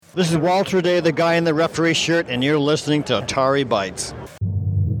This is Walter Day, the guy in the referee shirt, and you're listening to Atari Bytes.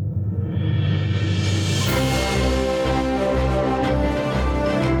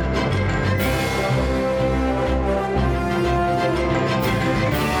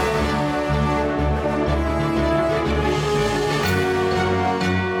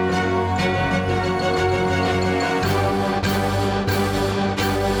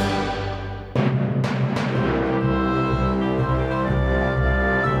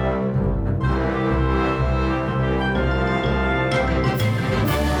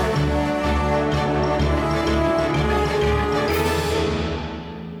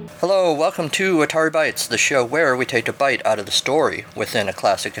 Hello, welcome to Atari Bytes, the show where we take a bite out of the story within a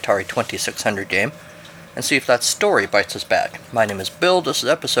classic Atari 2600 game and see if that story bites us back. My name is Bill, this is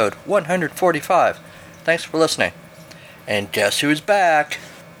episode 145. Thanks for listening. And guess who's back?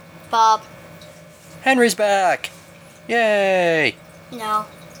 Bob. Henry's back! Yay! No,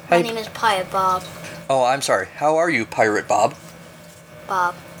 my name is Pirate Bob. Oh, I'm sorry. How are you, Pirate Bob?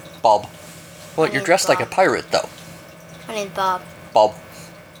 Bob. Bob. Well, My you're name's dressed like a Bob. pirate, though. My name's Bob. Bob.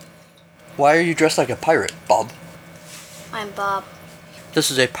 Why are you dressed like a pirate, Bob? I'm Bob.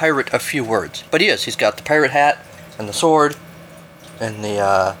 This is a pirate of few words. But he is. He's got the pirate hat, and the sword, and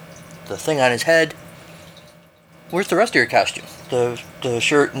the thing on his head. Where's the rest of your costume? The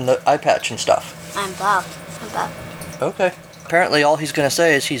shirt and the eye patch and stuff. I'm Bob. I'm Bob. Okay. Apparently all he's going to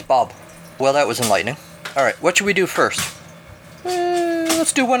say is he's Bob. Well, that was enlightening. Alright, what should we do first?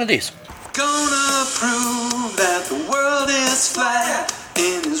 Let's do one of these. Gonna prove that the world is flat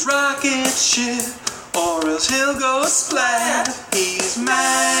in his rocket ship, or else he'll go splat. He's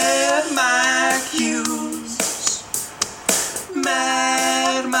Mad Mike Hughes.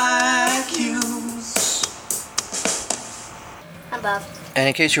 Mad Mike Hughes. I'm Bob. And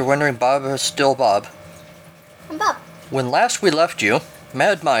in case you're wondering, Bob is still Bob. I'm Bob. When last we left you,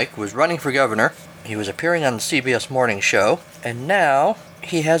 Mad Mike was running for governor. He was appearing on the CBS Morning Show, and now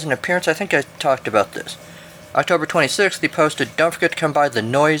he has an appearance. I think I talked about this. October 26th, he posted, "Don't forget to come by the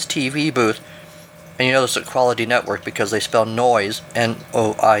Noise TV booth." And you know this is a quality network because they spell noise,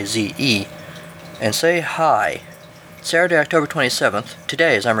 N-O-I-Z-E, and say hi. Saturday, October 27th,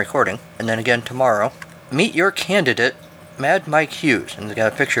 today as I'm recording, and then again tomorrow, meet your candidate, Mad Mike Hughes. And they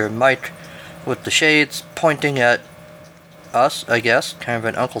got a picture of Mike with the shades pointing at us, I guess, kind of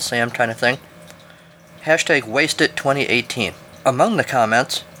an Uncle Sam kind of thing. Hashtag WasteIt2018. Among the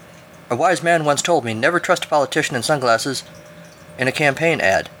comments, a wise man once told me, never trust a politician in sunglasses in a campaign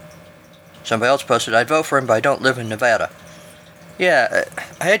ad. Somebody else posted, I'd vote for him, but I don't live in Nevada. Yeah,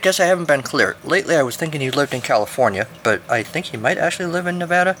 I guess I haven't been clear. Lately I was thinking he lived in California, but I think he might actually live in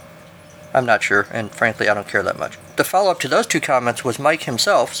Nevada. I'm not sure, and frankly I don't care that much. The follow-up to those two comments was Mike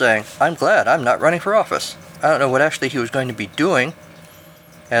himself saying, I'm glad I'm not running for office. I don't know what actually he was going to be doing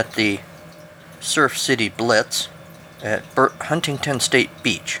at the Surf City Blitz at Huntington State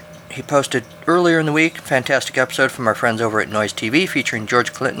Beach. He posted earlier in the week, fantastic episode from our friends over at Noise TV featuring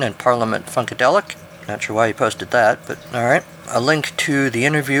George Clinton and Parliament Funkadelic. Not sure why he posted that, but alright. A link to the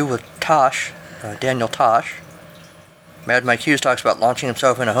interview with Tosh, Daniel Tosh. Mad Mike Hughes talks about launching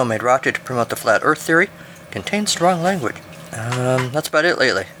himself in a homemade rocket to promote the flat earth theory. Contains strong language. That's about it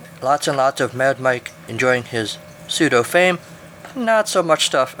lately. Lots and lots of Mad Mike enjoying his pseudo-fame. Not so much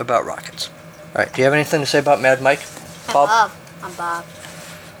stuff about rockets. Alright, do you have anything to say about Mad Mike? I'm Bob. I'm Bob.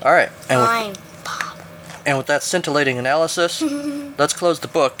 Alright, I'm Bob. and with that scintillating analysis, let's close the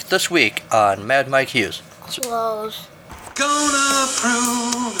book this week on Mad Mike Hughes. Close. Gonna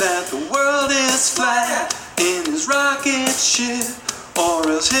prove that the world is flat in his rocket ship, or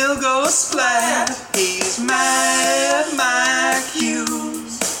else he'll go splat. He's Mad Mike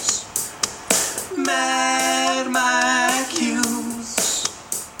Hughes. Mad Mike Hughes.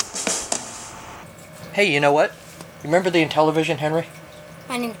 Hey, you know what? Remember the Intellivision, Henry?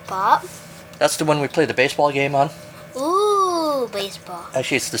 My name's Bob. That's the one we play the baseball game on. Ooh, baseball.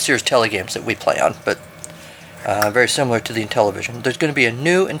 Actually, it's the Sears Telegames that we play on, but very similar to the Intellivision. There's going to be a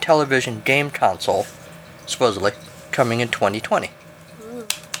new Intellivision game console, supposedly, coming in 2020. Ooh.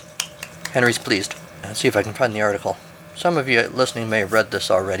 Henry's pleased. Let's see if I can find the article. Some of you listening may have read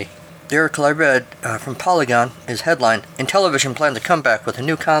this already. The article I read from Polygon is headline, Intellivision plans to come back with a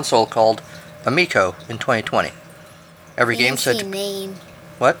new console called Amico in 2020. Every game said... Fancy name.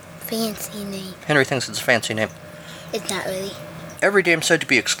 What? Fancy name. Henry thinks it's a fancy name. It's not really. Every game said to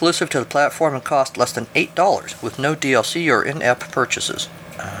be exclusive to the platform and cost less than $8 with no DLC or in-app purchases.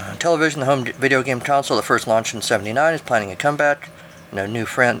 Television, the home video game console that first launched in '79, is planning a comeback in a new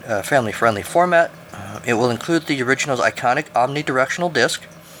family-friendly format. It will include the original's iconic omnidirectional disc,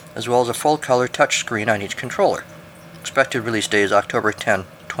 as well as a full-color touchscreen on each controller. Expected release date is October 10,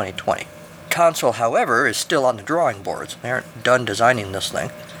 2020. Console, however, is still on the drawing boards. They aren't done designing this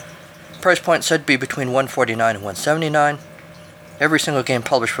thing. Price point said to be between $149 and $179. Every single game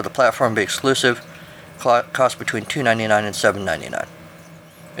published for the platform will be exclusive. Cost between $2.99 and $7.99.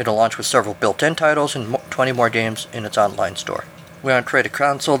 It'll launch with several built-in titles and 20 more games in its online store. We want to create a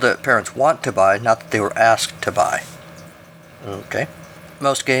console that parents want to buy, not that they were asked to buy. Okay.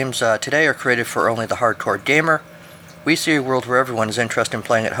 Most games today are created for only the hardcore gamer. We see a world where everyone is interested in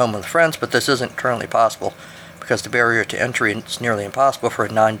playing at home with friends, but this isn't currently possible because the barrier to entry is nearly impossible for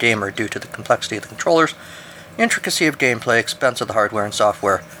a non-gamer due to the complexity of the controllers, intricacy of gameplay, expense of the hardware and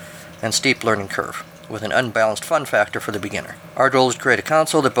software, and steep learning curve, with an unbalanced fun factor for the beginner. Our goal is to create a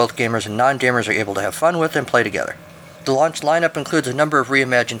console that both gamers and non-gamers are able to have fun with and play together. The launch lineup includes a number of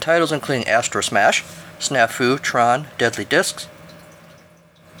reimagined titles, including Astro Smash, Snafu, Tron, Deadly Discs,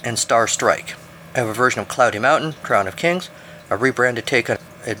 and Star Strike. I have a version of Cloudy Mountain, Crown of Kings, a rebranded take on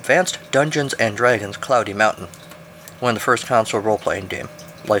Advanced Dungeons & Dragons Cloudy Mountain, one of the first console role-playing game,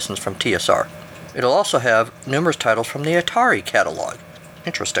 licensed from TSR. It'll also have numerous titles from the Atari catalog.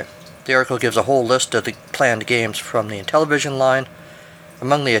 Interesting. The article gives a whole list of the planned games from the Intellivision line.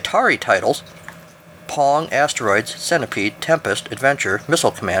 Among the Atari titles, Pong, Asteroids, Centipede, Tempest, Adventure,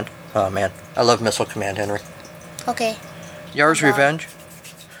 Missile Command. Oh man, I love Missile Command, Henry. Okay. Yars' Revenge,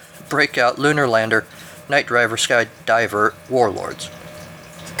 Breakout, Lunar Lander, Night Driver, Skydiver, Warlords.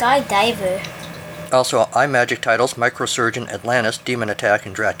 Skydiver. Also, iMagic titles, Microsurgeon, Atlantis, Demon Attack,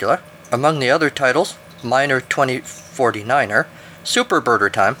 and Dracula. Among the other titles, Miner 2049er, Super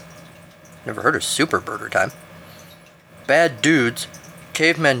Birder Time. Never heard of Super Birder Time. Bad Dudes,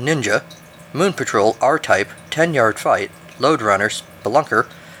 Caveman Ninja, Moon Patrol, R-Type, 10-Yard Fight, Load Runners, Spelunker,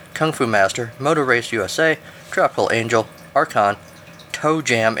 Kung Fu Master, Motor Race USA, Tropical Angel, Archon, Toe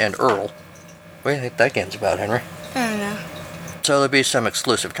Jam, and Earl. What do you think that game's about, Henry? I don't know. So there'll be some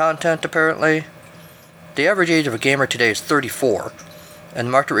exclusive content, apparently. The average age of a gamer today is 34, and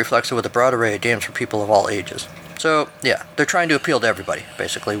the market reflects it with a broad array of games for people of all ages. So, yeah, they're trying to appeal to everybody,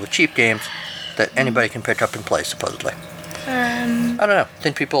 basically, with cheap games that anybody can pick up and play, supposedly. I don't know.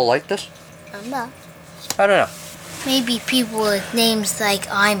 Think people like this? I'm Bob. I don't know. Maybe people with names like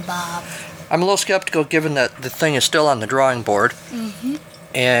I'm Bob. I'm a little skeptical given that the thing is still on the drawing board. Mm-hmm.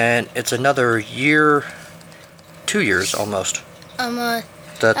 And it's another year, 2 years almost.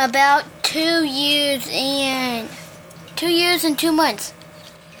 About 2 years and 2 months.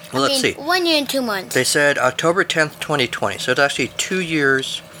 Well, let's see. 1 year and 2 months. They said October 10th, 2020. So it's actually 2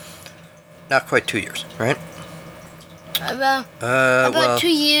 years, not quite 2 years, right? About 2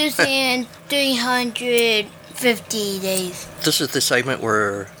 years and 350 days. This is the segment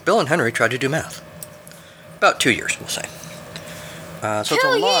where Bill and Henry tried to do math. About 2 years, we'll say. So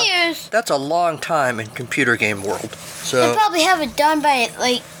 2 years? That's a long time in computer game world. So They probably have it done by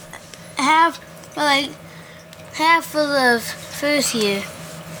half of the first year.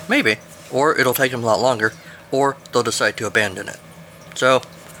 maybe. Or it'll take them a lot longer. Or they'll decide to abandon it. So,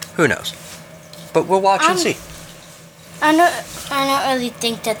 who knows? But we'll watch and see. I don't really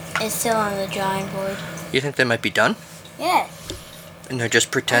think that it's still on the drawing board. You think they might be done? Yes. And they're just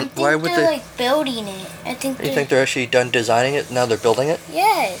pretend. I think Why would they're they? like building it. I think. You think they're actually done designing it? Now they're building it.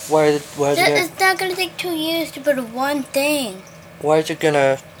 Yes. Why is It's not gonna take 2 years to build one thing. Why is it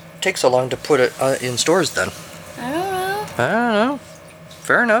gonna take so long to put it in stores then? I don't know. I don't know.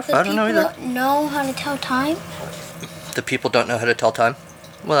 Fair enough. I don't know either. People don't know how to tell time. The people don't know how to tell time.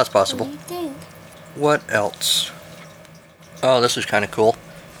 Well, that's possible. What do you think? What else? Oh, this is kind of cool.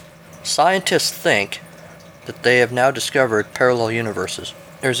 Scientists think that they have now discovered parallel universes.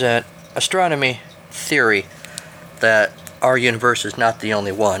 There's an astronomy theory that our universe is not the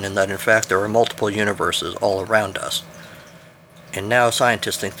only one, and that in fact there are multiple universes all around us. And now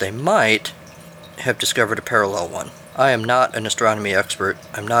scientists think they might have discovered a parallel one. I am not an astronomy expert.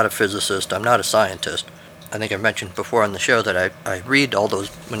 I'm not a physicist. I'm not a scientist. I think I've mentioned before on the show that I read all those,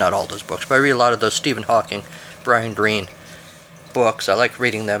 well, not all those books, but I read a lot of those Stephen Hawking, Brian Greene books. I like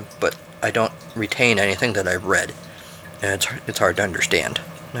reading them, but I don't retain anything that I've read. And it's hard to understand.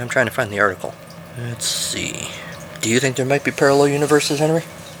 And I'm trying to find the article. Let's see. Do you think there might be parallel universes, Henry?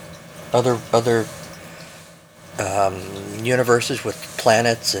 Other universes with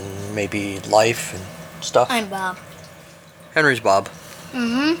planets and maybe life and stuff? I'm Bob. Henry's Bob.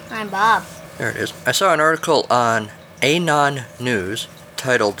 I'm Bob. There it is. I saw an article on Anon News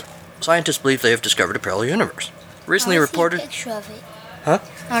titled, "Scientists Believe They Have Discovered a Parallel Universe." Recently reported... I want to see a picture of it. Huh?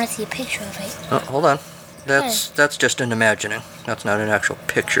 I want to see a picture of it. Oh, hold on. That's just an imagining. That's not an actual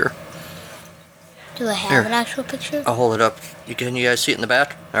picture. Do I have Here. an actual picture? I'll hold it up. Can you guys see it in the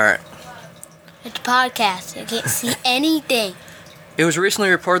back? Alright. It's a podcast. I can't see anything. It was recently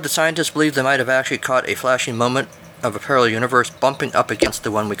reported that scientists believe they might have actually caught a flashing moment of a parallel universe bumping up against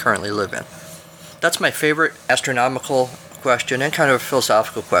the one we currently live in. That's my favorite astronomical question and kind of a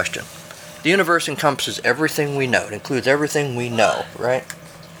philosophical question. The universe encompasses everything we know. It includes everything we know, right?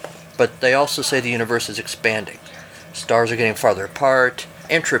 But they also say the universe is expanding. Stars are getting farther apart.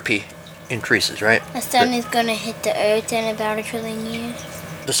 Entropy increases, right? The sun is going to hit the Earth in about 1 trillion years.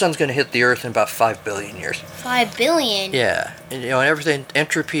 The sun's going to hit the Earth in about 5 billion years. 5 billion? Yeah. And, everything,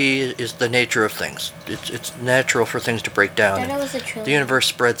 entropy is the nature of things. It's natural for things to break down. I thought it was 1 trillion. The universe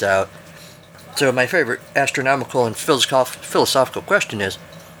spreads out. So my favorite astronomical and philosophical question is,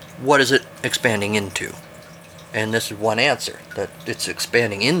 what is it expanding into? And this is one answer, that it's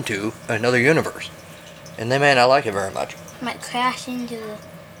expanding into another universe. And they may not like it very much. Might crash into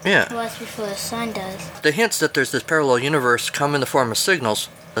us before the sun does. The hints that there's this parallel universe come in the form of signals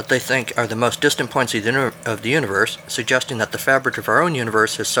that they think are the most distant points of the universe, suggesting that the fabric of our own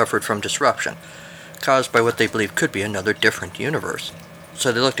universe has suffered from disruption, caused by what they believe could be another different universe.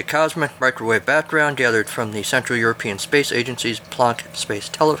 So they looked at cosmic microwave background gathered from the Central European Space Agency's Planck Space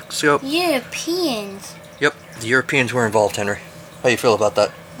Telescope. Europeans? Yep, the Europeans were involved, Henry. How you feel about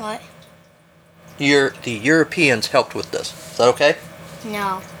that? What? The Europeans helped with this. Is that okay?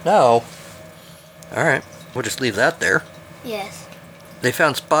 No. No. Alright, we'll just leave that there. Yes. They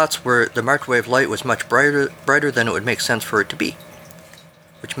found spots where the microwave light was much brighter than it would make sense for it to be,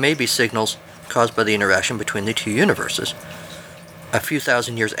 which may be signals caused by the interaction between the two universes, a few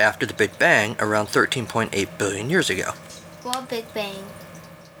thousand years after the Big Bang, around 13.8 billion years ago. What Big Bang?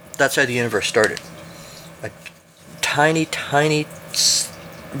 That's how the universe started. A tiny,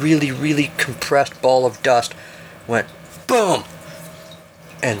 really, really compressed ball of dust went boom!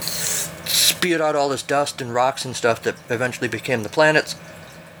 And spewed out all this dust and rocks and stuff that eventually became the planets,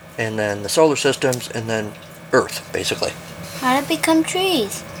 and then the solar systems, and then Earth, basically. How did it become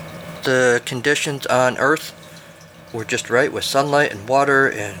trees? The conditions on Earth were just right with sunlight and water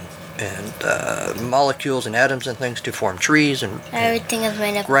and molecules and atoms and things to form trees and everything is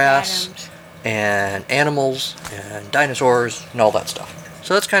made of grass atoms. And animals and dinosaurs and all that stuff.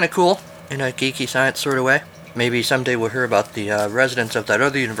 So that's kind of cool in a geeky science sort of way. Maybe someday we'll hear about the residents of that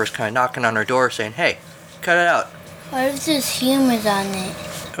other universe kind of knocking on our door saying, hey, cut it out. What if there's humans on it?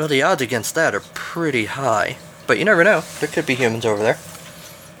 Well, the odds against that are pretty high. But you never know. There could be humans over there.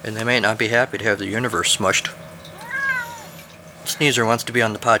 And they may not be happy to have the universe smushed. Sneezer wants to be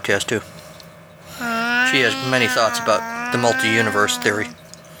on the podcast, too. She has many thoughts about the multi-universe theory.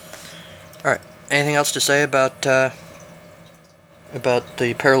 Alright, anything else to say about the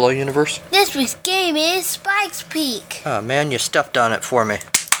parallel universe? This week's game is Spike's Peak. Oh man, you stepped on it for me.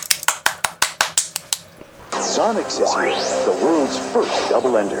 Sonic Sesame, the world's first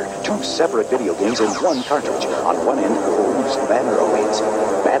double-ender. 2 separate video games in one cartridge. On one end, Bruce Banner awaits.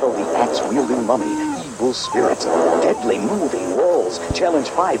 Battle the axe-wielding mummy, evil spirits, deadly moving walls. Challenge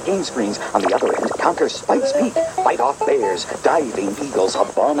 5 game screens. On the other end, conquer Spike's Peak. Fight off bears, diving eagles,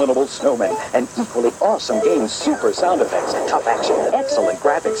 abominable snowmen, and equally awesome game, super sound effects, tough action, excellent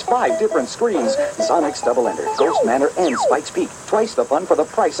graphics, 5 different screens. Sonic's Double-Ender, Ghost Manor, and Spike's Peak. Twice the fun for the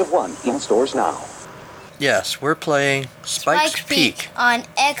price of one. In stores now. Yes, we're playing Spike's Peak on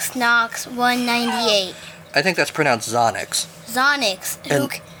Xnox 198. I think that's pronounced Zonix. Zonix.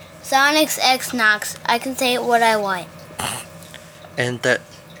 Zonix Xnox. I can say what I want. And that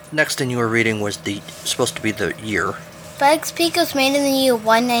next thing you were reading was supposed to be the year. Spike's Peak was made in the year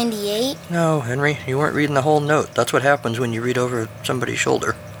 198? No, Henry, you weren't reading the whole note. That's what happens when you read over somebody's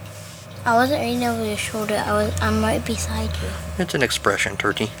shoulder. I wasn't reading over your shoulder. I'm right beside you. It's an expression,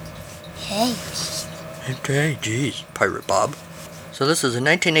 Turkey. Hey. Okay, geez, Pirate Bob. So this is a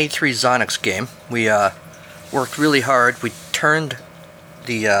 1983 Zonix game. We worked really hard. We turned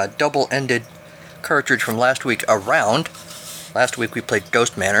the double-ended cartridge from last week around. Last week we played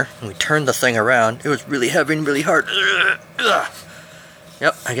Ghost Manor, and we turned the thing around. It was really heavy and really hard.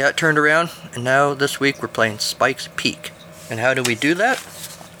 Yep, I got it turned around, and now this week we're playing Spike's Peak. And how do we do that?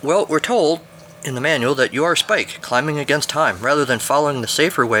 Well, we're told in the manual that you are Spike, climbing against time. Rather than following the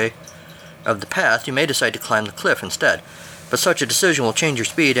safer way of the path, you may decide to climb the cliff instead. But such a decision will change your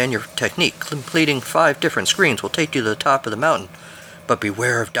speed and your technique. Completing 5 different screens will take you to the top of the mountain. But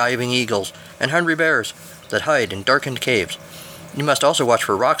beware of diving eagles and hungry bears that hide in darkened caves. You must also watch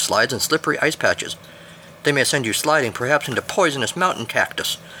for rock slides and slippery ice patches. They may send you sliding, perhaps into poisonous mountain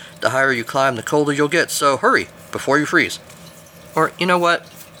cactus. The higher you climb, the colder you'll get, so hurry before you freeze. Or, you know what?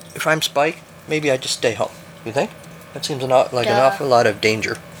 If I'm Spike, maybe I just stay home. You think? That seems an awful lot of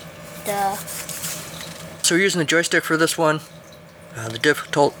danger. Duh. So we're using the joystick for this one.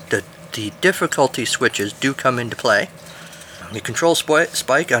 The difficulty switches do come into play. You control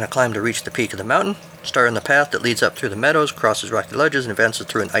Spike on a climb to reach the peak of the mountain. Start on the path that leads up through the meadows, crosses rocky ledges, and advances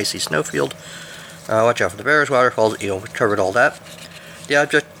through an icy snowfield. Watch out for the bears, waterfalls. We covered all that. The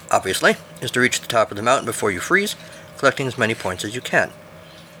object, obviously, is to reach the top of the mountain before you freeze, collecting as many points as you can.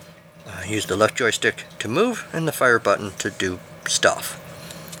 Use the left joystick to move, and the fire button to do stuff.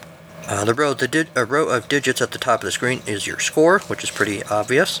 The row of digits at the top of the screen is your score, which is pretty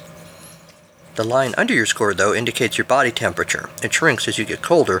obvious. The line under your score, though, indicates your body temperature. It shrinks as you get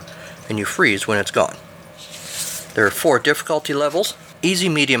colder, and you freeze when it's gone. There are 4 difficulty levels: easy,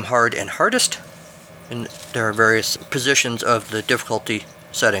 medium, hard, and hardest. And there are various positions of the difficulty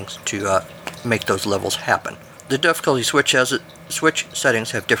settings to make those levels happen. The difficulty switch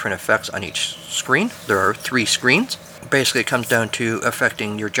settings have different effects on each screen. There are 3 screens. Basically, it comes down to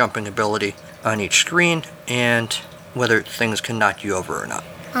affecting your jumping ability on each screen and whether things can knock you over or not.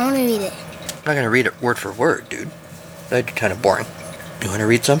 I want to read it. I'm not going to read it word for word, dude. That'd be kind of boring. You want to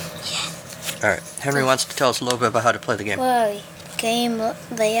read some? Yeah. Alright, Henry wants to tell us a little bit about how to play the game. Where are we? Game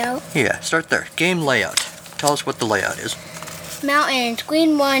layout? Yeah, start there. Game layout. Tell us what the layout is. Mountain.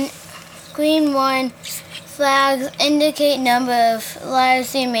 Screen 1. Flags indicate number of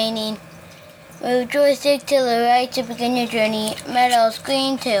lives remaining. Move joystick to the right to begin your journey. Meadow.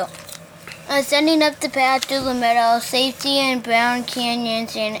 Screen 2. Ascending up the path through the meadow, safety in brown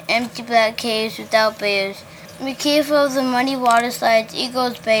canyons and empty black caves without bears. Be careful of the muddy water slides,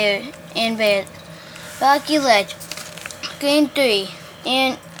 eagles, bears. Rocky ledge. Screen 3.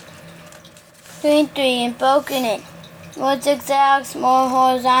 And broken in. More zigzags, more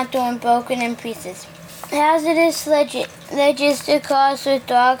horizontal and broken in pieces. Hazardous ledges to cross with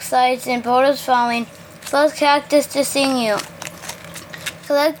rock slides and boulders falling. Both cactus to sting you.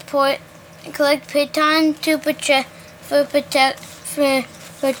 Collect piton for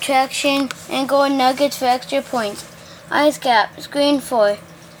protection and gold nuggets for extra points. Ice cap. Screen 4.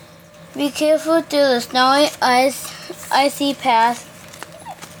 Be careful through the snowy icy path.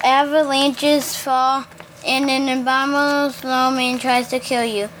 Avalanches fall and an abominable snowman tries to kill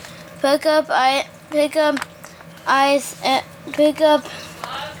you. Pick up ice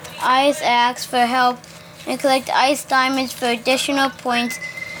axe for help and collect ice diamonds for additional points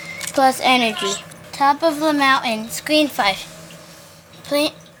plus energy. Top of the mountain. Screen 5.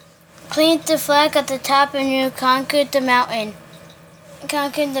 Plant the flag at the top and you conquered the mountain.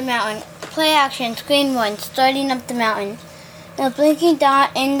 Play action. Screen 1. Starting up the mountain. The blinking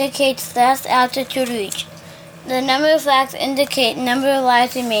dot indicates last altitude reach. The number of flags indicate number of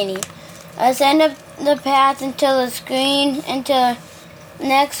lives remaining. Ascend up the path until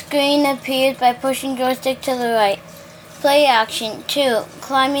next screen appears by pushing joystick to the right. Play action. 2.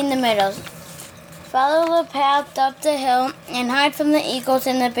 Climbing the meadows. Follow the path up the hill and hide from the eagles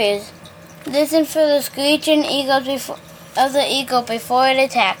and the bears. Listen for the screeching of the eagle before it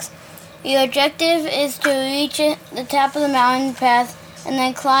attacks. Your objective is to reach the top of the mountain path and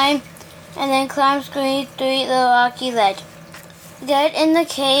then climb screen 3 the rocky ledge. Get in the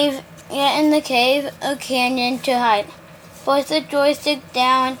cave or canyon to hide. Push the joystick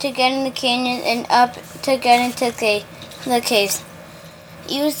down to get in the canyon and up to get into the caves.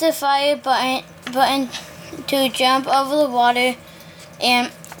 Use the fire button to jump over the water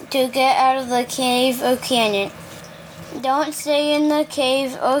and to get out of the cave or canyon. Don't stay in the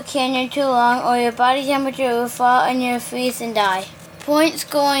cave or canyon too long or your body temperature will fall and you'll freeze and die. Point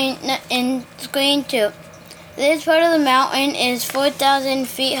scoring in Screen 2. This part of the mountain is 4,000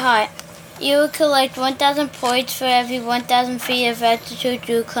 feet high. You will collect 1,000 points for every 1,000 feet of altitude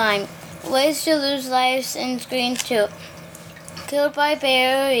you climb. Ways to lose lives in Screen 2. Killed by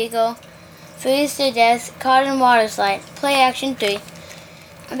bear or eagle. Freeze to death. Caught in water slide. Play action 3.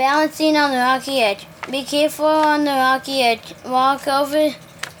 Balancing on the rocky edge. Be careful on the rocky edge. Walk over to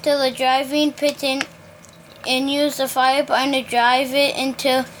the driving piton and use the fire button to drive it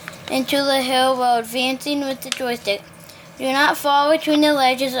into the hill while advancing with the joystick. Do not fall between the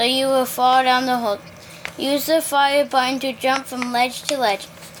ledges or you will fall down the hole. Use the fire button to jump from ledge to ledge.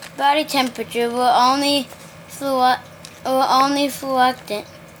 Body temperature will only fluctuate.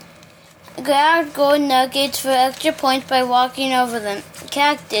 Grab gold nuggets for extra points by walking over them.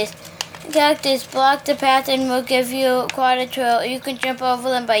 Cactus block the path and will give you a quarter trail. You can jump over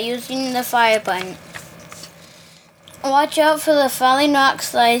them by using the fire button. Watch out for the falling rock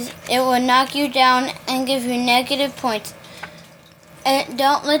slides. It will knock you down and give you negative points. And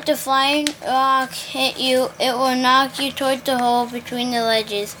don't let the flying rock hit you. It will knock you toward the hole between the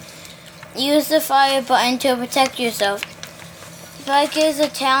ledges. Use the fire button to protect yourself. Spike is a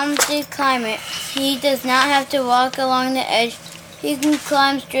talented climber. He does not have to walk along the edge. He can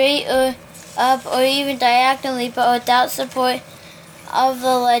climb straight or up, or even diagonally, but without support of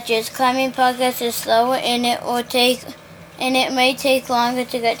the ledges. Climbing progress is slower, and it may take longer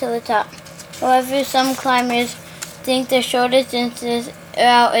to get to the top. However, some climbers think the shortest distance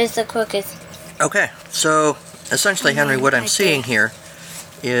route is the quickest. Okay, so essentially, Henry, what I'm seeing here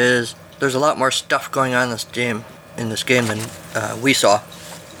is there's a lot more stuff going on in this game than we saw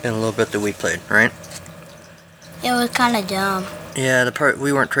in a little bit that we played, right? It was kind of dumb. Yeah,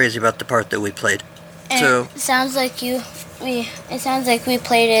 we weren't crazy about the part that we played. And So it sounds like we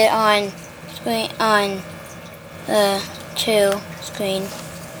played it on the 2 screen.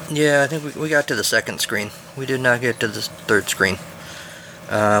 yeah, I think we got to the second screen. We did not get to the third screen,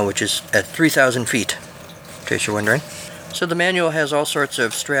 which is at 3,000 feet, in case you're wondering. So the manual has all sorts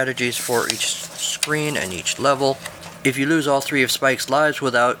of strategies for each screen and each level. If you lose all 3 of Spike's lives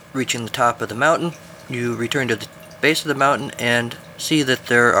without reaching the top of the mountain, you return to the base of the mountain and see that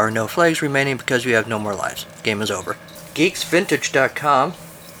there are no flags remaining because you have no more lives. Game is over. GeeksVintage.com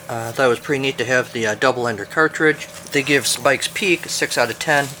thought it was pretty neat to have the double ender cartridge. They give Spike's Peak 6 out of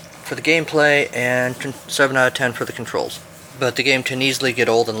 10 for the gameplay and 7 out of 10 for the controls. But the game can easily get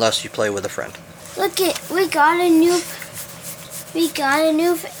old unless you play with a friend. Look it, we got a new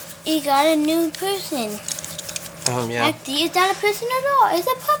person. Yeah. Actually, it's not a person at all. It's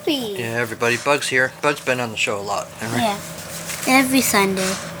a puppy. Yeah, everybody. Bug's here. Bug's been on the show a lot. Henry. Yeah. Every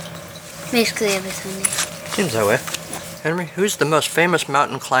Sunday. Basically every Sunday. Seems that way. Henry, who's the most famous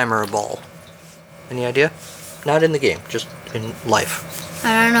mountain climber of all? Any idea? Not in the game, just in life.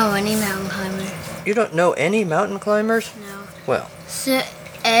 I don't know any mountain climber. You don't know any mountain climbers? No. Well, Sir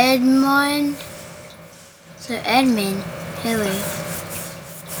Edmund Hillary.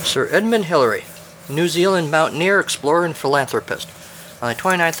 Sir Edmund Hillary, New Zealand mountaineer, explorer, and philanthropist. On the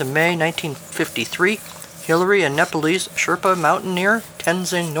 29th of May, 1953, Hillary and Nepalese Sherpa mountaineer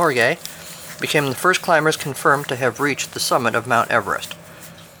Tenzing Norgay became the first climbers confirmed to have reached the summit of Mount Everest.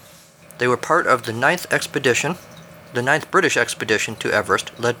 They were part of the 9th British expedition to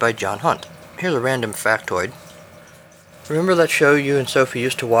Everest, led by John Hunt. Here's a random factoid. Remember that show you and Sophie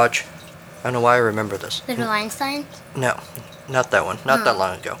used to watch? I don't know why I remember this. Little Einstein? No, not that one. Not that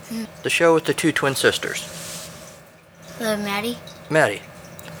long ago. The show with the 2 twin sisters. Liv and Maddie? Maddie.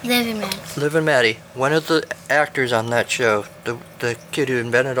 Liv and Maddie. Liv and Maddie. One of the actors on that show, the kid who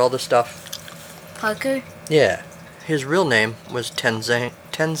invented all this stuff. Parker? Yeah. His real name was Tenzing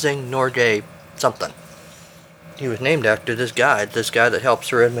Norgay something. He was named after this guy that helped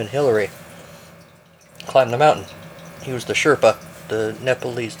Sir Edmund Hillary climb the mountain. He was the Sherpa, the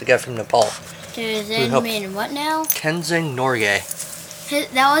Nepalese, the guy from Nepal. There's Edmund what now? Tenzing Norgay.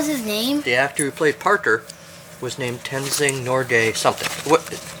 That was his name? The actor who played Parker was named Tenzing Norgay something. What?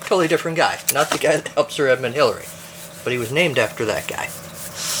 Totally different guy. Not the guy that helped Sir Edmund Hillary. But he was named after that guy.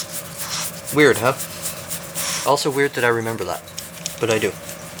 Weird, huh? Also weird that I remember that. But I do.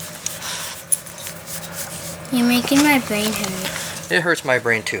 You're making my brain hurt. It hurts my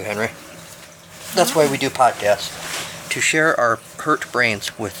brain too, Henry. That's why we do podcasts. To share our hurt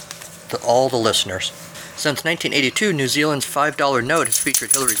brains with all the listeners. Since 1982, New Zealand's $5 note has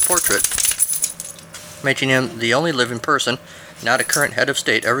featured Hillary's portrait, making him the only living person, not a current head of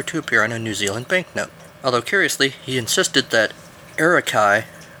state, ever to appear on a New Zealand banknote. Although curiously, he insisted that Arakai,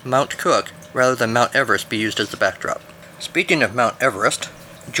 Mount Cook, rather than Mount Everest be used as the backdrop. Speaking of Mount Everest,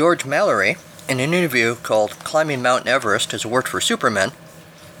 George Mallory, in an interview called Climbing Mount Everest as a Work for Supermen,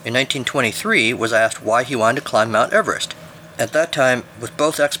 in 1923 was asked why he wanted to climb Mount Everest. At that time, with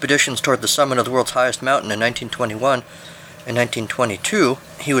both expeditions toward the summit of the world's highest mountain in 1921 and 1922,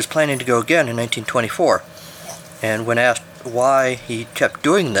 he was planning to go again in 1924. And when asked why he kept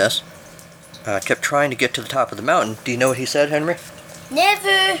doing this, kept trying to get to the top of the mountain, do you know what he said, Henry?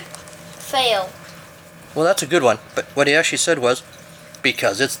 Never fail. Well, that's a good one, but what he actually said was,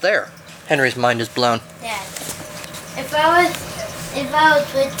 because it's there. Henry's mind is blown. Dad, if I was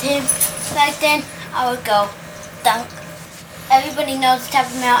with him back then, I would go, dunk. Everybody knows the top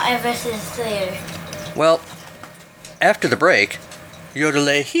of Mount Everest is there. Well, after the break,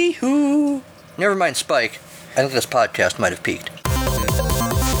 yodelay-hee-hoo. Never mind Spike. I think this podcast might have peaked.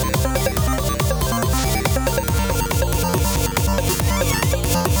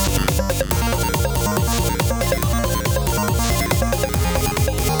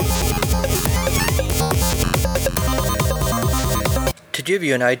 To give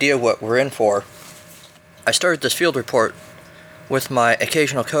you an idea what we're in for, I started this field report with my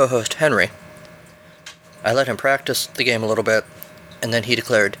occasional co-host Henry. I let him practice the game a little bit, and then he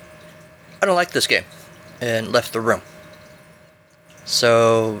declared, "I don't like this game," and left the room.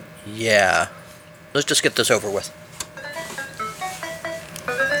 So, yeah. Let's just get this over with.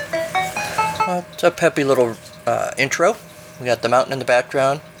 It's a peppy little intro. We got the mountain in the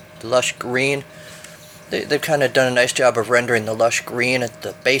background, the lush green. They've kind of done a nice job of rendering the lush green at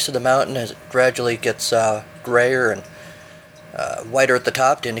the base of the mountain as it gradually gets grayer and whiter at the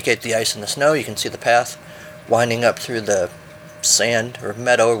top to indicate the ice and the snow. You can see the path winding up through the sand or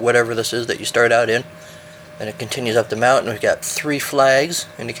meadow or whatever this is that you start out in. And it continues up the mountain. We've got 3 flags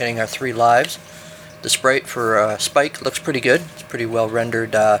indicating our 3 lives. The sprite for Spike looks pretty good. It's a pretty well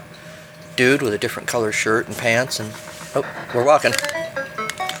rendered dude with a different color shirt and pants. And oh, we're walking.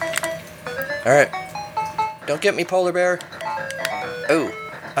 Alright. Don't get me, polar bear. Oh,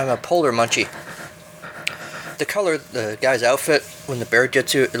 I'm a polar munchie. The color of the guy's outfit, when the bear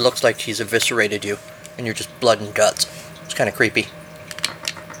gets you, it looks like he's eviscerated you. And you're just blood and guts. It's kind of creepy.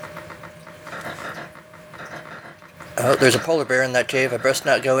 Oh, there's a polar bear in that cave. I best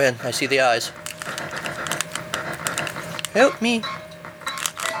not go in. I see the eyes. Help me.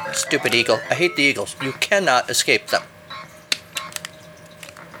 Stupid eagle. I hate the eagles. You cannot escape them.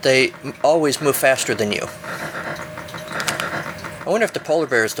 They always move faster than you. I wonder if the polar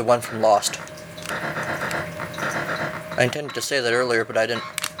bear is the one from Lost. I intended to say that earlier, but I didn't.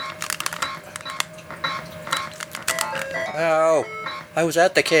 Ow! I was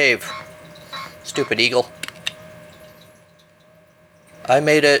at the cave. Stupid eagle. I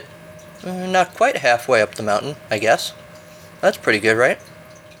made it not quite halfway up the mountain, I guess. That's pretty good, right?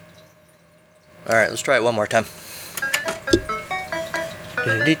 Alright, let's try it one more time.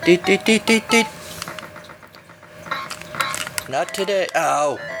 Not today.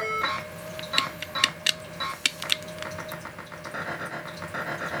 Ow!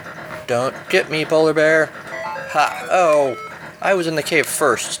 Don't get me, polar bear. Ha! Oh! I was in the cave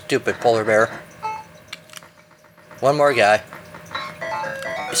first, stupid polar bear. One more guy.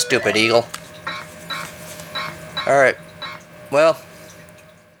 Stupid eagle. Alright. Well,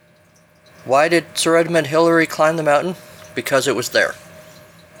 why did Sir Edmund Hillary climb the mountain? Because it was there.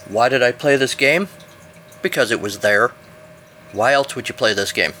 Why did I play this game? Because it was there. Why else would you play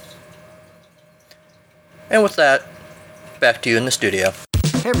this game? And with that, back to you in the studio.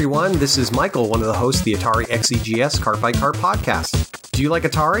 Hey everyone, this is Michael, one of the hosts of the Atari XEGS Cart by Cart podcast. Do you like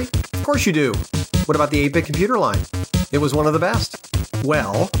Atari? Of course you do. What about the 8-bit computer line? It was one of the best.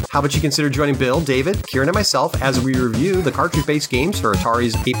 Well, how about you consider joining Bill, David, Kieran, and myself as we review the cartridge-based games for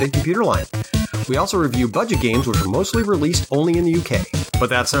Atari's 8-bit computer line. We also review budget games which are mostly released only in the UK. But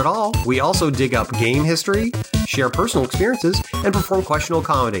that's not all. We also dig up game history, share personal experiences, and perform questionable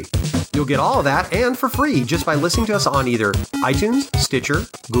comedy. You'll get all of that and for free just by listening to us on either iTunes, Stitcher,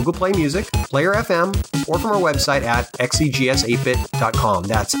 Google Play Music, Player FM, or from our website at xegs8bit.com.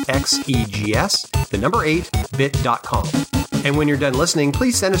 That's xegs, the number 8bit.com. And when you're done listening,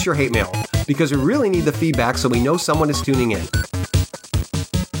 please send us your hate mail, because we really need the feedback so we know someone is tuning in.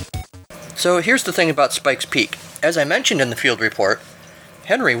 So here's the thing about Spike's Peak. As I mentioned in the field report,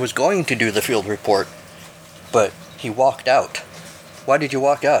 Henry was going to do the field report, but he walked out. Why did you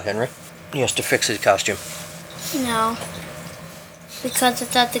walk out, Henry? He has to fix his costume. No. Because I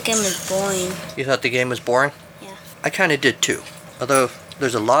thought the game was boring. You thought the game was boring? Yeah. I kind of did too. Although,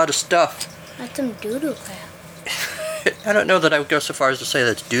 there's a lot of stuff. That's some doo-doo crap. I don't know that I would go so far as to say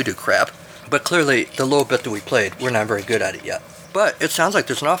that's doo-doo crap. But clearly, the little bit that we played, we're not very good at it yet. But it sounds like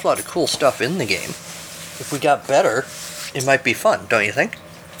there's an awful lot of cool stuff in the game. If we got better, it might be fun, don't you think?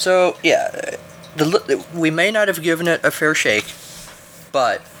 So, yeah, we may not have given it a fair shake,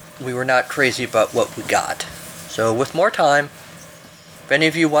 but we were not crazy about what we got. So with more time, if any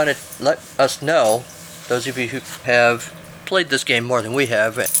of you want to let us know, those of you who have played this game more than we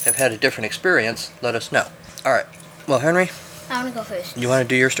have had a different experience, let us know. Alright, well Henry? I want to go first. You want to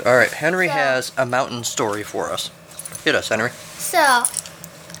do your story? Alright, Henry has a mountain story for us. Hit us, Henry. So,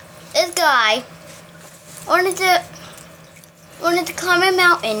 this guy wanted to climb a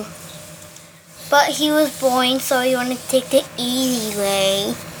mountain, but he was boring, so he wanted to take the easy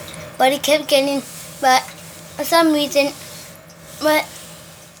way. But he kept but for some reason, but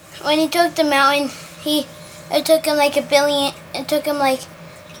when he took the mountain, it took him like 3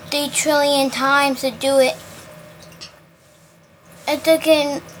 trillion times to do it. It took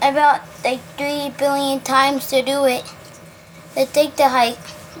him about 3 billion times to do it. To take the hike,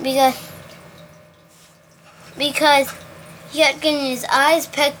 because he kept getting his eyes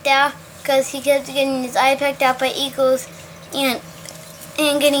pecked out, by eagles, and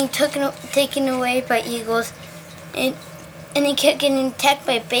getting taken away by eagles, and he kept getting attacked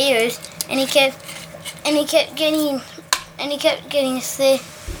by bears, and he kept getting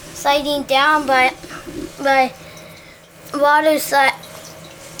sliding down by water side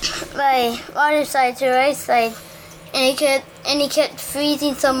to right side, and he kept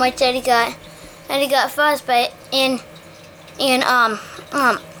freezing so much that he got and he got frostbite, and he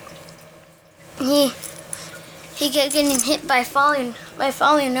kept getting hit by falling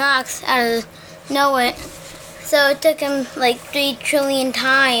rocks out of nowhere. So it took him like 3 trillion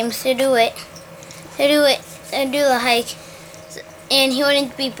times to do the hike. And he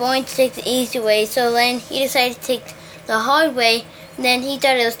wanted to be born to take the easy way, so then he decided to take the hard way. And then he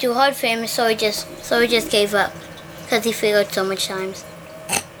thought it was too hard for him, so he just gave up because he failed so much times.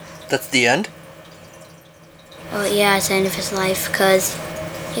 That's the end? Oh yeah, it's the end of his life because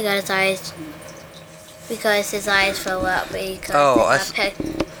he got his eyes fell out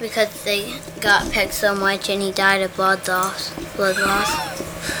because they got pecked so much, and he died of blood loss.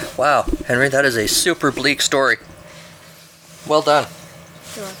 Wow, Henry, that is a super bleak story. Well done.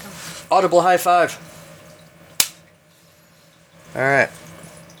 You're welcome. Audible high five. Alright.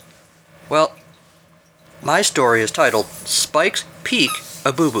 Well, my story is titled Spike's Peak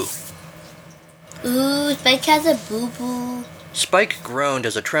a Boo-Boo. Ooh, Spike has a boo-boo. Spike groaned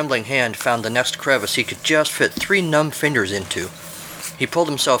as a trembling hand found the next crevice he could just fit 3 numb fingers into. He pulled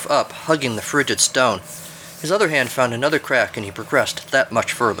himself up, hugging the frigid stone. His other hand found another crack, and he progressed that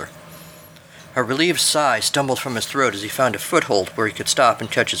much further. A relieved sigh stumbled from his throat as he found a foothold where he could stop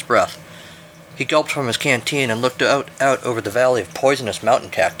and catch his breath. He gulped from his canteen and looked out over the valley of poisonous mountain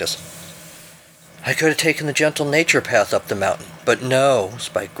cactus. I could have taken the gentle nature path up the mountain, but no,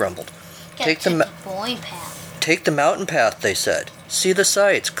 Spike grumbled. Take the mountain path, they said. See the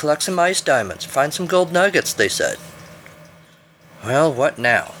sights, collect some ice diamonds, find some gold nuggets, they said. Well, what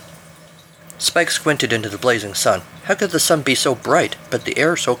now? Spike squinted into the blazing sun. How could the sun be so bright, but the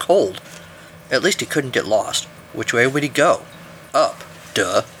air so cold? At least he couldn't get lost. Which way would he go? Up.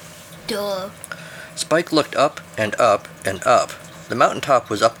 Duh. Spike looked up and up and up. The mountaintop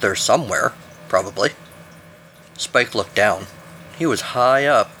was up there somewhere, probably. Spike looked down. He was high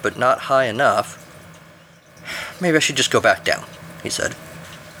up, but not high enough. Maybe I should just go back down, he said.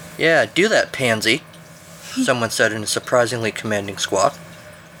 Yeah, do that, pansy, someone said in a surprisingly commanding squawk.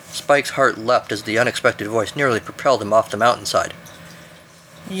 Spike's heart leapt as the unexpected voice nearly propelled him off the mountainside.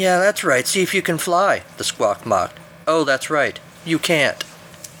 Yeah, that's right, see if you can fly, the squawk mocked. Oh, that's right, you can't.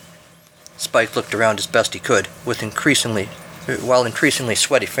 Spike looked around as best he could, while increasingly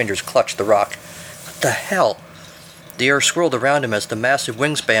sweaty fingers clutched the rock. What the hell? The air swirled around him as the massive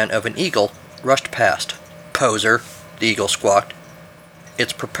wingspan of an eagle rushed past. Poser, the eagle squawked.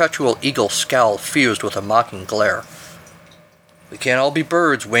 Its perpetual eagle scowl fused with a mocking glare. We can't all be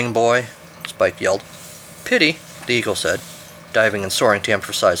birds, wing boy, Spike yelled. Pity, the eagle said, diving and soaring to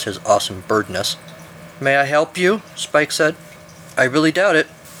emphasize his awesome birdness. May I help you? Spike said. I really doubt it.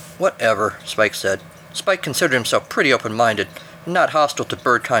 Whatever, Spike said. Spike considered himself pretty open-minded, and not hostile to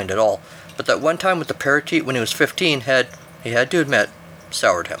birdkind at all, but that one time with the parakeet when he was 15 he had to admit,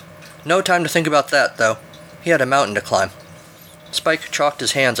 soured him. No time to think about that, though. He had a mountain to climb. Spike chalked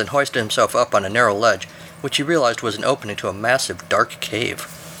his hands and hoisted himself up on a narrow ledge, which he realized was an opening to a massive, dark cave.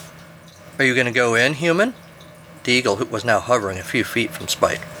 Are you going to go in, human? The eagle was now hovering a few feet from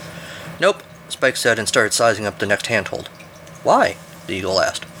Spike. Nope, Spike said and started sizing up the next handhold. Why? The eagle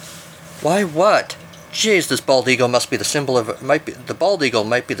asked. Why what? Jeez, this bald eagle must be the symbol of... The bald eagle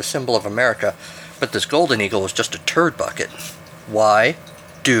might be the symbol of America, but this golden eagle is just a turd bucket. Why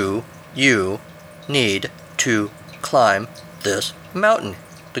do you need to climb this mountain?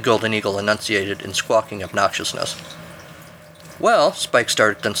 The golden eagle enunciated in squawking obnoxiousness. Well, Spike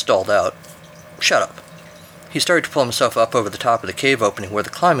started, then stalled out. Shut up. He started to pull himself up over the top of the cave opening where the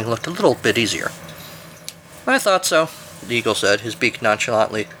climbing looked a little bit easier. I thought so, the eagle said, his beak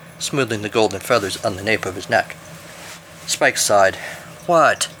nonchalantly smoothing the golden feathers on the nape of his neck. Spike sighed.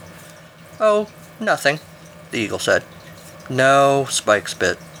 What? Oh, nothing, the eagle said. No, Spike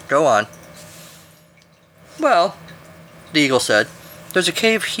spit. Go on. Well, the eagle said, there's a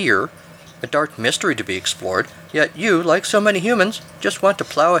cave here, a dark mystery to be explored, yet you, like so many humans, just want to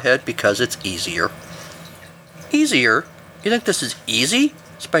plow ahead because it's easier. Easier? You think this is easy?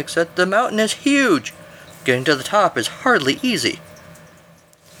 Spike said. The mountain is huge. Getting to the top is hardly easy.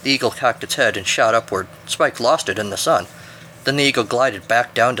 The eagle cocked its head and shot upward. Spike lost it in the sun. Then the eagle glided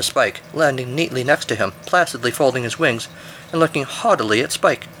back down to Spike, landing neatly next to him, placidly folding his wings, and looking haughtily at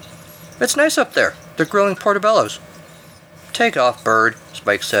Spike. It's nice up there. They're growing portobellos. Take off, bird,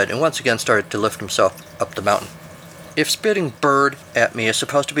 Spike said, and once again started to lift himself up the mountain. If spitting bird at me is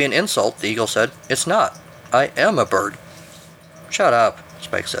supposed to be an insult, the eagle said, it's not. I am a bird. Shut up,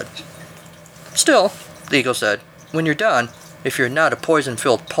 Spike said. Still, the eagle said, when you're done, if you're not a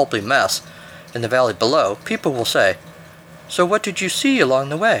poison-filled pulpy mess in the valley below, people will say, so what did you see along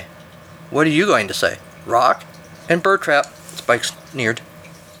the way? What are you going to say? Rock? And bird trap, Spike sneered.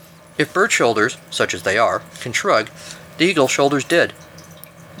 If bird shoulders, such as they are, can shrug, the eagle's shoulders did.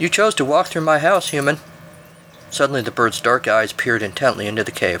 You chose to walk through my house, human. Suddenly the bird's dark eyes peered intently into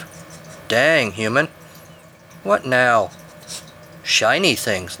the cave. Dang, human. What now? Shiny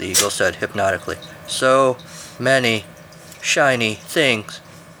things, the eagle said hypnotically. So many shiny things.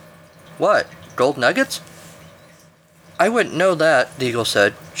 What, gold nuggets? I wouldn't know that, the eagle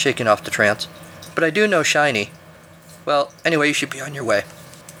said, shaking off the trance. But I do know shiny. Well, anyway, you should be on your way.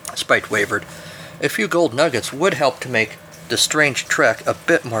 Spike wavered. A few gold nuggets would help to make the strange trek a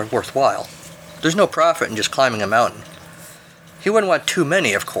bit more worthwhile. There's no profit in just climbing a mountain. He wouldn't want too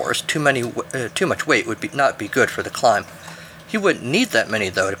many, of course. Too much weight would not be good for the climb. He wouldn't need that many,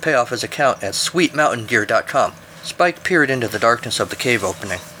 though, to pay off his account at sweetmountaingear.com. Spike peered into the darkness of the cave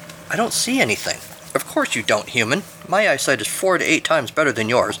opening. I don't see anything. Of course you don't, human. My eyesight is 4 to 8 times better than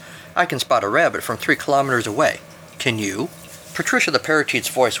yours. I can spot a rabbit from 3 kilometers away. Can you? Patricia the parakeet's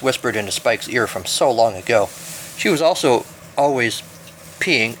voice whispered into Spike's ear from so long ago. She was also always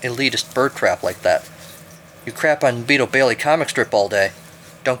peeing elitist bird crap like that. You crap on Beetle Bailey comic strip all day.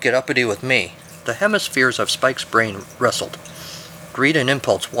 Don't get uppity with me. The hemispheres of Spike's brain wrestled. Greed and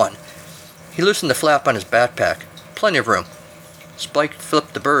impulse won. He loosened the flap on his backpack. Plenty of room. Spike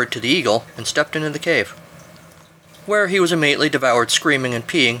flipped the bird to the eagle and stepped into the cave, where he was immediately devoured screaming and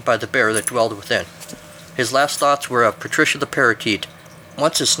peeing by the bear that dwelled within. His last thoughts were of Patricia the parakeet.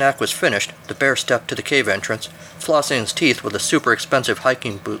 Once his snack was finished, the bear stepped to the cave entrance, flossing his teeth with a super expensive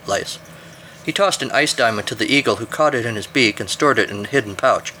hiking boot lace. He tossed an ice diamond to the eagle, who caught it in his beak and stored it in a hidden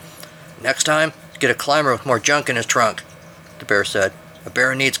pouch. Next time, get a climber with more junk in his trunk, the bear said. A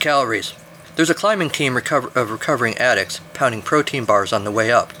bear needs calories. There's a climbing team of recovering addicts, pounding protein bars on the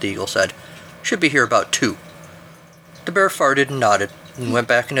way up, the eagle said. Should be here about 2. The bear farted and nodded, and went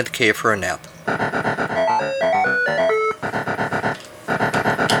back into the cave for a nap.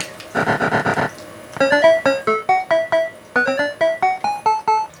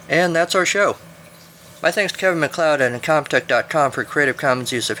 And that's our show. My thanks to Kevin MacLeod at Incompetech.com for Creative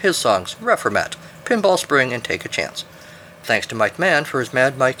Commons use of his songs, Reformat, Pinball Spring, and Take a Chance. Thanks to Mike Mann for his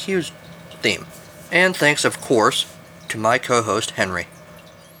Mad Mike Hughes theme. And thanks, of course, to my co-host, Henry.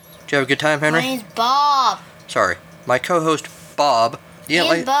 Did you have a good time, Henry? My name's Bob. Sorry. My co-host, Bob.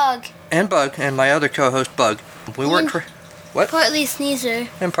 And Bug. And Bug, and my other co-host, Bug. We weren't what? Partly Sneezer.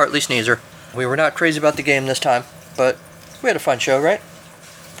 And partly Sneezer. We were not crazy about the game this time, but we had a fun show, right?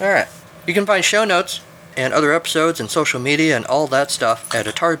 Alright. You can find show notes and other episodes and social media and all that stuff at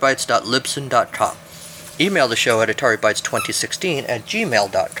ataribytes.libsyn.com. Email the show at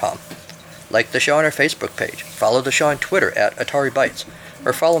ataribytes2016@gmail.com. Like the show on our Facebook page. Follow the show on Twitter at AtariBytes.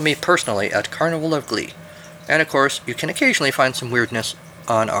 Or follow me personally at Carnival of Glee. And of course, you can occasionally find some weirdness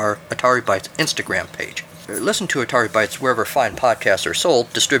on our Atari Bytes Instagram page. Listen to Atari Bytes wherever fine podcasts are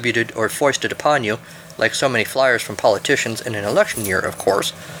sold, distributed, or foisted upon you, like so many flyers from politicians in an election year, of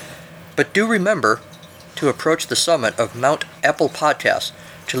course. But do remember to approach the summit of Mount Apple Podcasts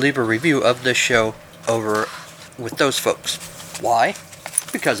to leave a review of this show over with those folks. Why?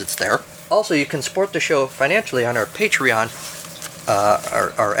 Because it's there. Also, you can support the show financially on our Patreon,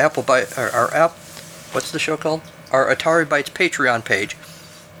 our Apple Byte, our app. What's the show called? Our Atari Bytes Patreon page,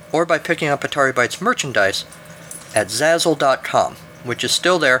 or by picking up Atari Bytes merchandise at Zazzle.com, which is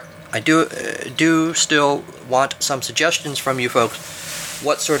still there. I do still want some suggestions from you folks.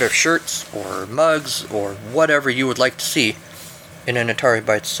 What sort of shirts or mugs or whatever you would like to see in an Atari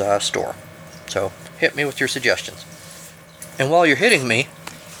Bytes store. So hit me with your suggestions. And while you're hitting me,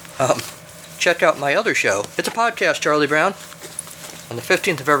 check out my other show. It's a podcast, Charlie Brown. On the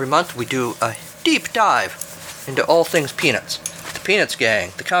 15th of every month, we do a deep dive into all things Peanuts. The Peanuts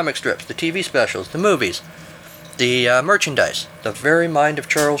gang, the comic strips, the TV specials, the movies, the merchandise, the very mind of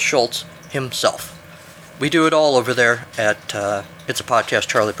Charles Schultz himself. We do it all over there at It's a Podcast,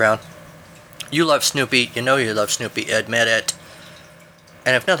 Charlie Brown. You love Snoopy. You know you love Snoopy. Admit it.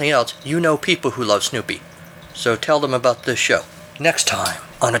 And if nothing else, you know people who love Snoopy. So tell them about this show. Next time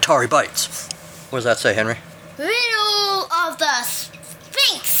on Atari Bytes. What does that say, Henry? Riddle of the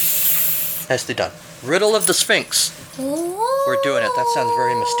Sphinx. Nicely done. Riddle of the Sphinx. Ooh. We're doing it. That sounds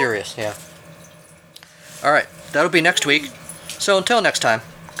very mysterious, yeah. Alright, that'll be next week. So until next time,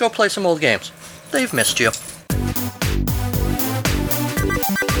 go play some old games. They've missed you.